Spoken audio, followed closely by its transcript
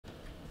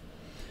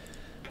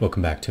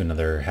Welcome back to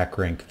another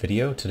HackerRank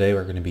video. Today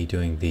we're going to be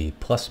doing the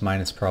plus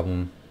minus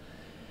problem.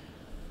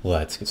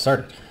 Let's get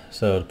started.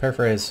 So to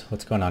paraphrase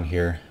what's going on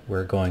here,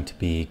 we're going to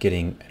be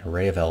getting an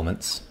array of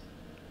elements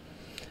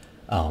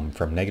from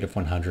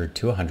 -100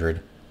 to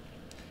 100,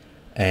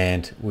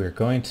 and we're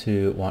going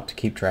to want to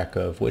keep track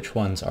of which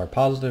ones are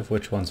positive,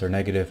 which ones are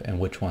negative, and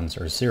which ones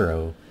are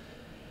zero.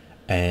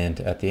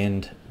 And at the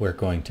end we're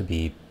going to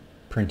be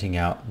printing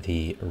out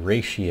the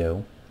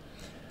ratio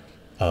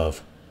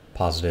of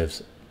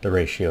positives, the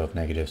ratio of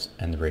negatives,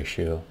 and the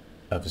ratio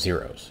of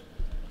zeros.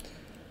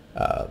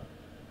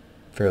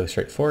 Fairly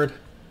straightforward.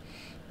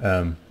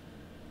 One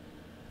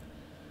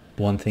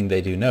thing they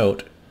do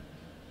note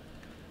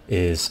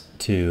is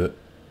to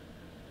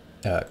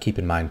keep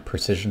in mind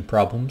precision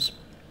problems.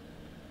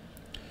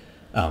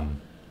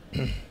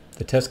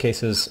 The test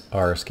cases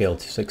are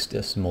scaled to 6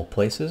 decimal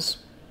places,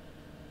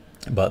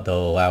 but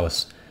they'll allow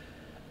us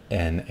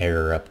an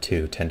error up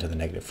to 10 to the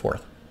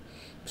 -4th.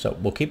 So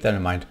we'll keep that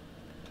in mind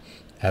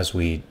as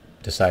we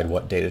decide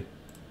what data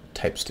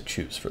types to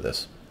choose for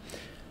this.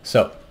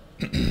 So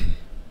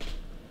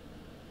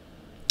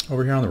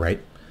over here on the right,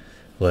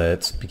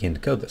 let's begin to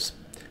code this.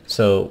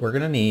 So we're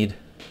going to need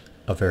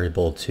a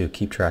variable to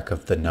keep track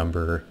of the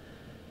number.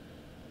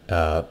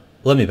 Let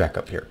me back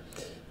up here.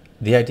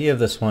 The idea of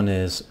this one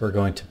is we're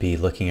going to be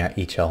looking at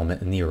each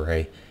element in the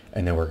array,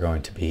 and then we're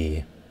going to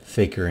be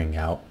figuring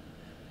out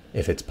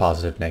if it's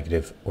positive,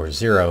 negative, or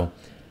zero.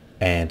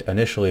 And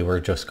initially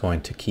we're just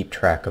going to keep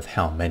track of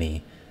how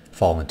many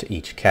fall into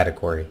each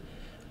category.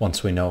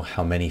 Once we know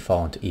how many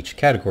fall into each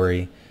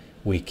category,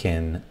 we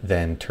can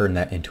then turn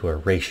that into a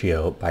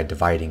ratio by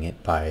dividing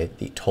it by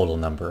the total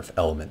number of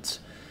elements.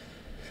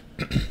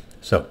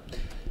 So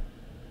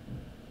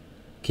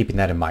keeping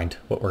that in mind,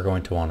 what we're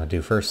going to want to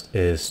do first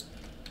is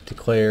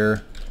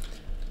declare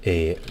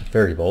a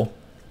variable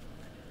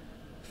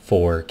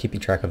for keeping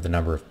track of the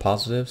number of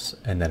positives,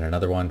 and then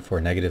another one for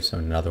negatives,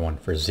 and another one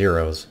for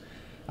zeros.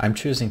 I'm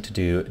choosing to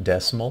do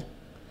decimal.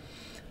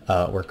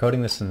 We're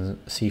coding this in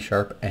C#,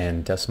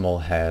 and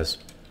decimal has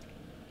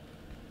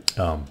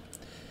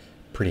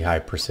pretty high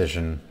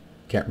precision.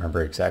 Can't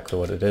remember exactly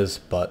what it is,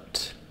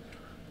 but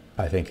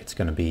I think it's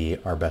going to be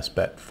our best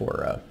bet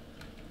for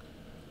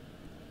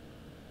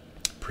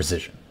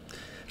precision.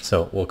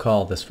 So we'll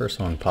call this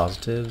first one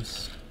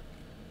positives,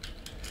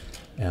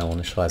 and we'll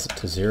initialize it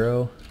to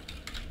 0.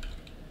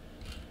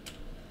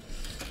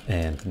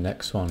 And the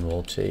next one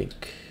we'll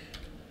take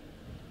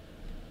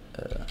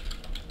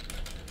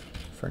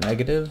for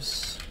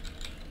negatives,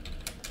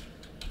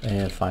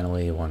 and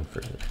finally one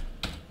for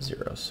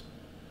zeros.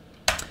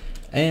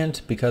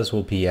 And because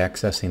we'll be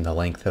accessing the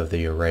length of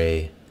the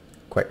array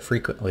quite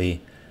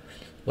frequently,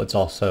 let's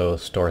also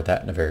store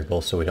that in a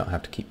variable so we don't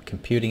have to keep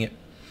computing it.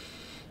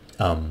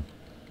 I'm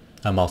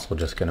also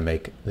just going to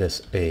make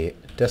this a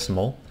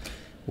decimal,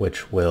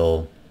 which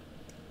will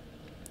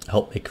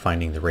help make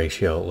finding the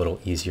ratio a little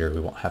easier.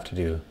 We won't have to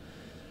do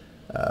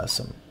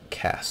some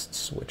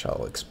casts, which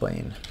I'll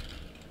explain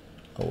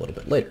a little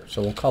bit later.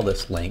 So we'll call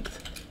this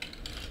length,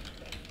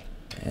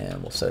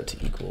 and we'll set it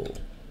to equal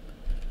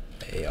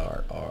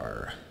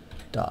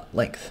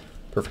arr.length.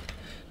 Perfect.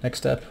 Next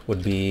step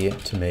would be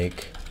to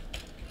make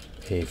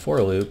a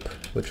for loop,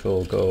 which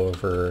will go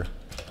over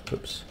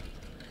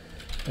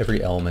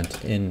every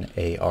element in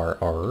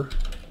arr.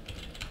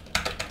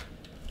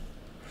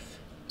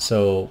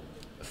 So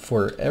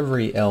for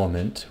every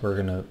element, we're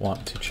going to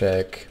want to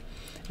check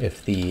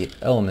if the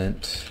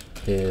element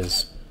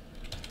is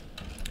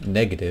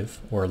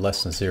negative or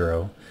less than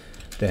 0,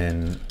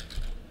 then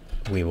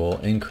we will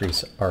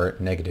increase our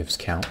negatives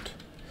count.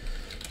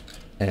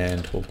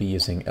 And we'll be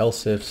using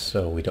else if,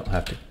 so we don't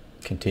have to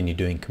continue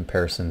doing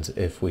comparisons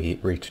if we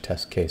reach a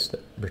test case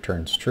that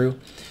returns true.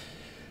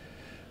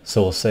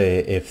 So we'll say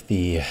if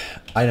the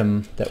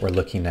item that we're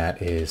looking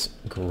at is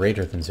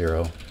greater than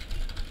 0,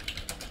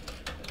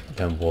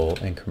 then we'll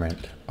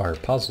increment our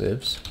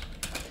positives.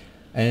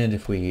 And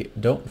if we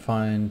don't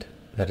find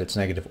that it's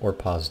negative or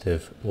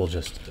positive, we'll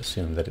just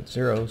assume that it's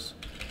zeros,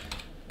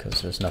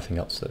 because there's nothing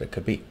else that it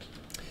could be.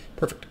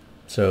 Perfect.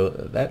 So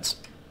that's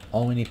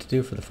all we need to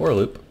do for the for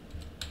loop.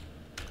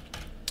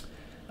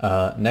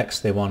 Next,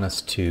 they want us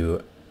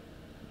to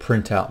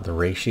print out the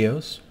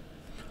ratios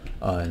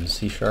in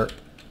C#.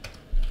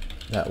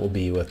 That will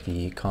be with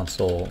the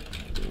console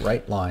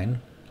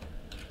writeLine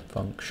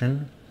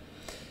function.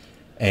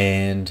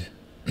 And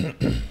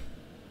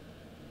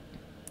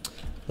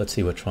let's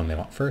see which one they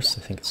want first.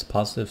 I think it's the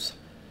positives.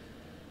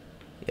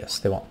 Yes,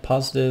 they want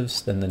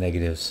positives, then the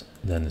negatives,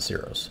 then the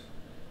zeros.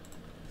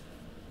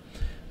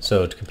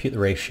 So to compute the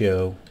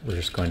ratio, we're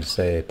just going to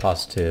say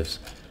positives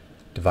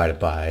divided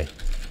by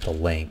the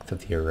length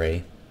of the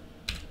array.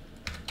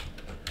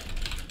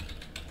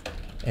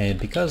 And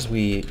because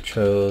we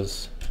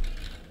chose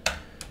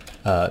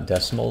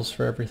decimals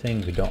for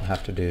everything, we don't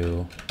have to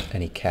do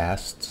any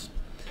casts.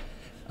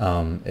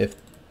 If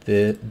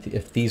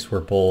these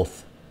were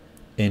both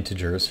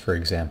integers, for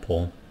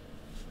example,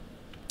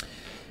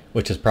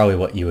 which is probably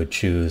what you would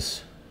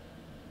choose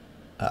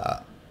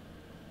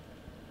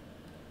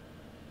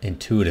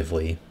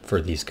intuitively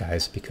for these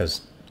guys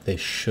because they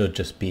should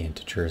just be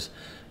integers.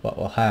 What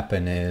will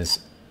happen is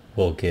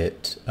we'll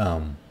get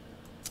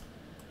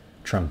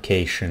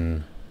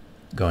truncation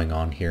going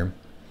on here,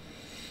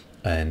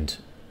 and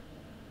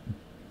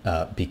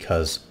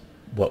because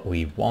what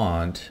we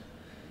want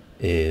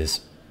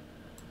is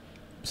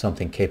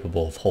something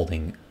capable of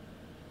holding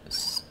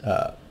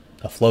a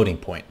floating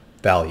point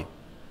value.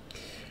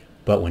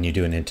 But when you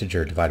do an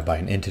integer divided by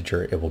an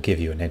integer, it will give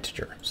you an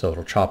integer. So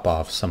it'll chop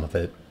off some of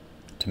it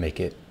to make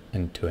it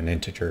into an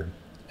integer,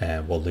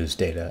 and we'll lose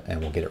data and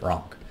we'll get it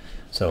wrong.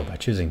 So by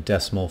choosing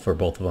decimal for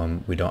both of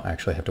them, we don't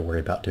actually have to worry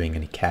about doing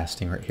any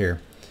casting right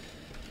here.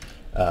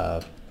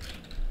 So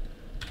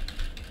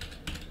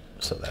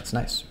that's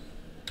nice.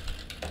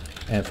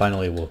 And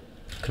finally, we'll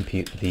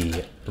compute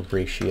the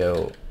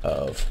ratio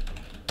of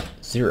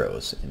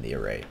zeros in the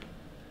array.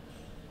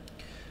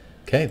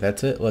 Okay,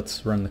 that's it.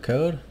 Let's run the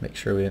code. Make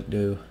sure we didn't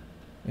do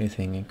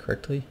anything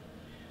incorrectly.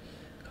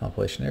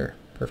 Compilation error.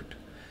 Perfect.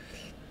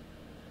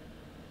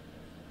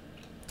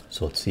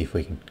 So let's see if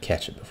we can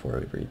catch it before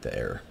we read the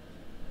error.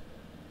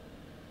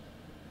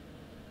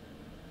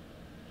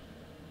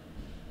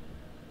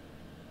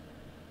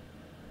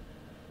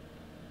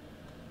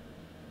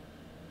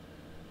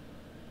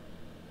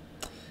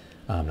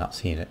 I'm not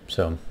seeing it.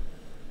 So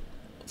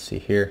let's see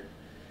here.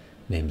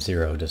 Name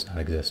 0 does not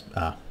exist.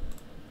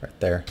 Right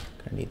there.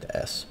 Gonna need the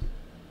S.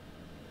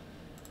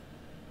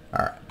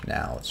 All right,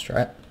 now let's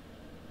try it.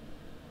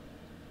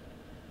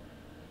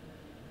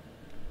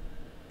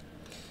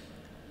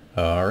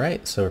 All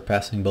right, so we're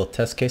passing both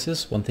test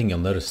cases. One thing you'll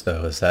notice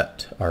though is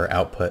that our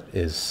output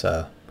is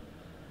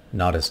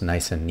not as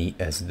nice and neat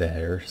as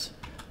theirs.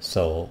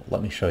 So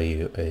let me show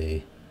you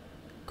a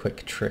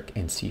quick trick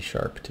in C#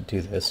 to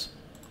do this.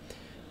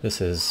 This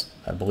is,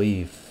 I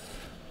believe,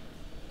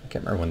 I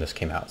can't remember when this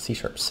came out, C#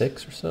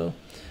 6 or so,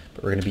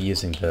 but we're going to be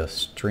using the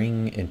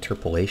string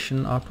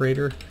interpolation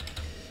operator.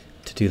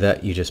 To do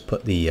that, you just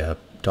put the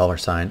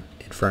 $sign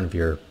in front of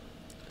your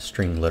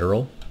string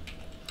literal,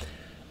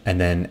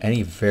 and then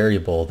any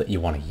variable that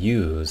you want to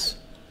use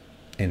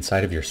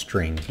inside of your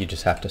string, you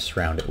just have to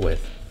surround it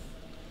with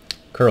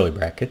curly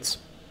brackets.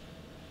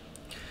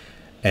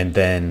 And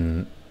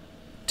then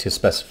to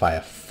specify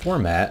a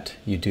format,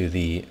 you do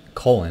the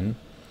colon,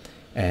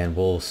 and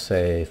we'll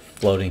say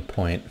floating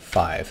point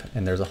 5,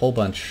 and there's a whole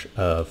bunch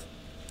of,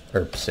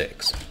 or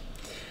 6.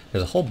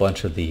 There's a whole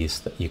bunch of these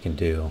that you can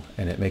do,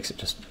 and it makes it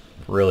just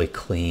really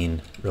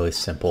clean, really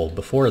simple.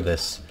 Before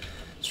this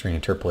string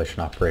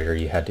interpolation operator,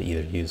 you had to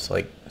either use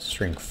like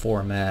string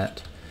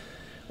format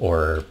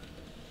or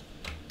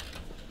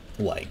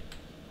like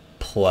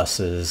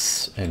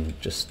pluses, and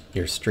just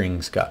your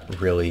strings got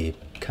really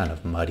kind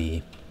of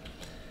muddy,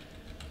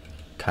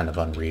 kind of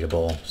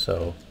unreadable.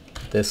 So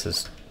this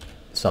is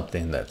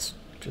something that's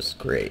just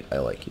great. I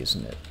like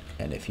using it,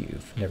 and if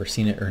you've never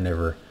seen it or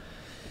never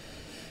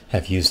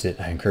have used it,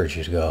 I encourage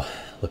you to go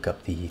look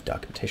up the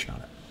documentation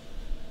on it.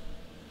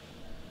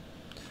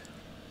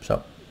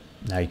 So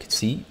now you can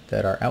see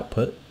that our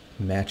output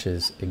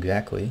matches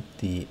exactly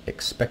the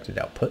expected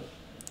output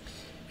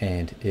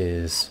and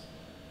is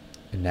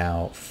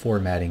now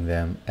formatting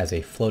them as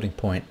a floating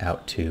point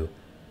out to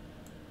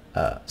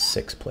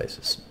 6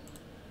 places.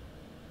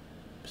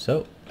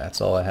 So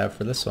that's all I have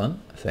for this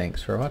one.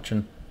 Thanks for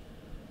watching.